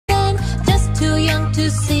to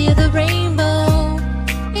see the rainbow.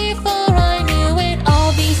 Before I knew it,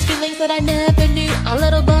 all these feelings that I never knew, a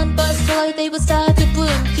little bud slowly they would start to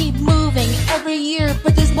bloom. Keep moving every year,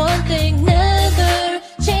 but there's one thing never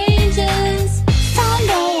changes.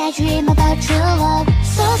 Someday I dream about true love.